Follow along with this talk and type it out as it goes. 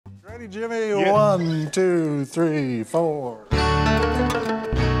Ready, Jimmy? Yeah. 1, 2, 3, 4. Good.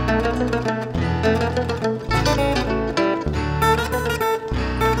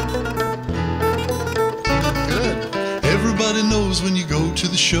 Everybody knows when you go to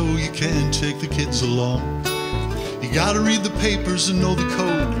the show, you can't take the kids along. You gotta read the papers and know the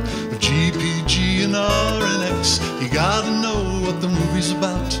code of GPG and RNX. You gotta know what the movie's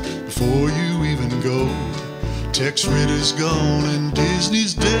about before you even go. Tex Ritter's gone and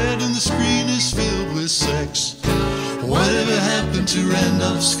Disney's dead and the screen is filled with sex. Whatever happened to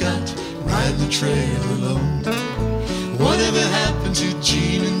Randolph Scott riding the trail alone? Whatever happened to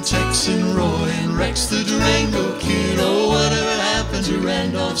Gene and Tex and Roy and Rex the Durango Kid? Oh, whatever happened to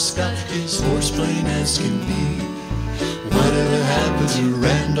Randolph Scott, his horse plain as can be? Whatever happened to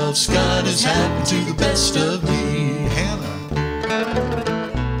Randolph Scott has happened to the best of me. Hannah.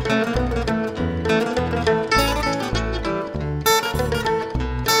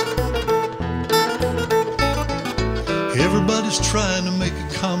 Everybody's trying to make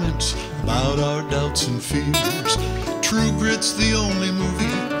a comment about our doubts and fears. True Grit's the only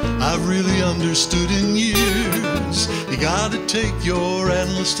movie I've really understood in years. You gotta take your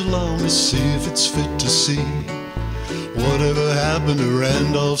analyst along to see if it's fit to see. Whatever happened to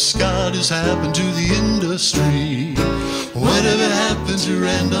Randolph Scott has happened to the industry. Whatever happened to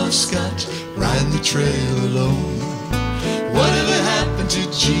Randolph Scott riding the trail alone? Whatever happened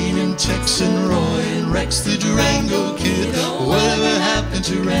to Gene and Tex and Roy and Rex the Durango Kid? Whatever happened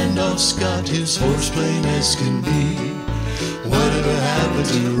to Randolph Scott, his horse plain as can be? Whatever happened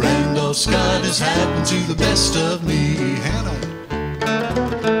to Randolph Scott has happened to the best of me. Hannah.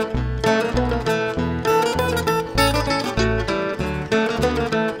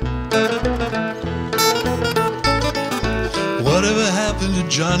 Whatever happened to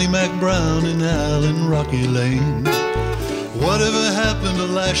Johnny Mac Brown and Alan Rocky Lane? Whatever happened to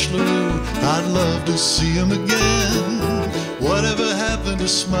Lash LaRue? I'd love to see him again. Whatever happened to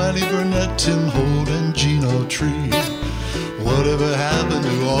Smiley Burnett, Tim Holt, and Gene Tree? Whatever happened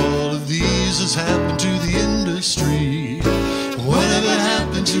to all of these has happened to the industry. Whatever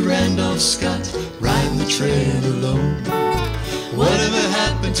happened to Randolph Scott riding the trail alone? Whatever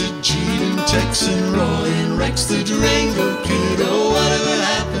happened to Gene and Tex and Roy and Rex the Durango Kid? Oh, whatever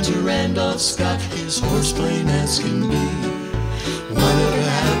happened to Randolph Scott, his horse plain as can be? Whatever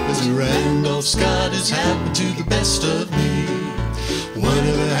happened to Randolph Scott has happened to the best of me.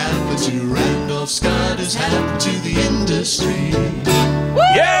 Whatever happened to Randolph Scott has happened to the industry. Woo!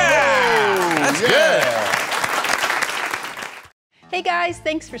 Yeah! That's good. Hey guys,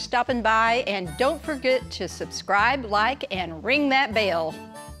 thanks for stopping by, and don't forget to subscribe, like, and ring that bell.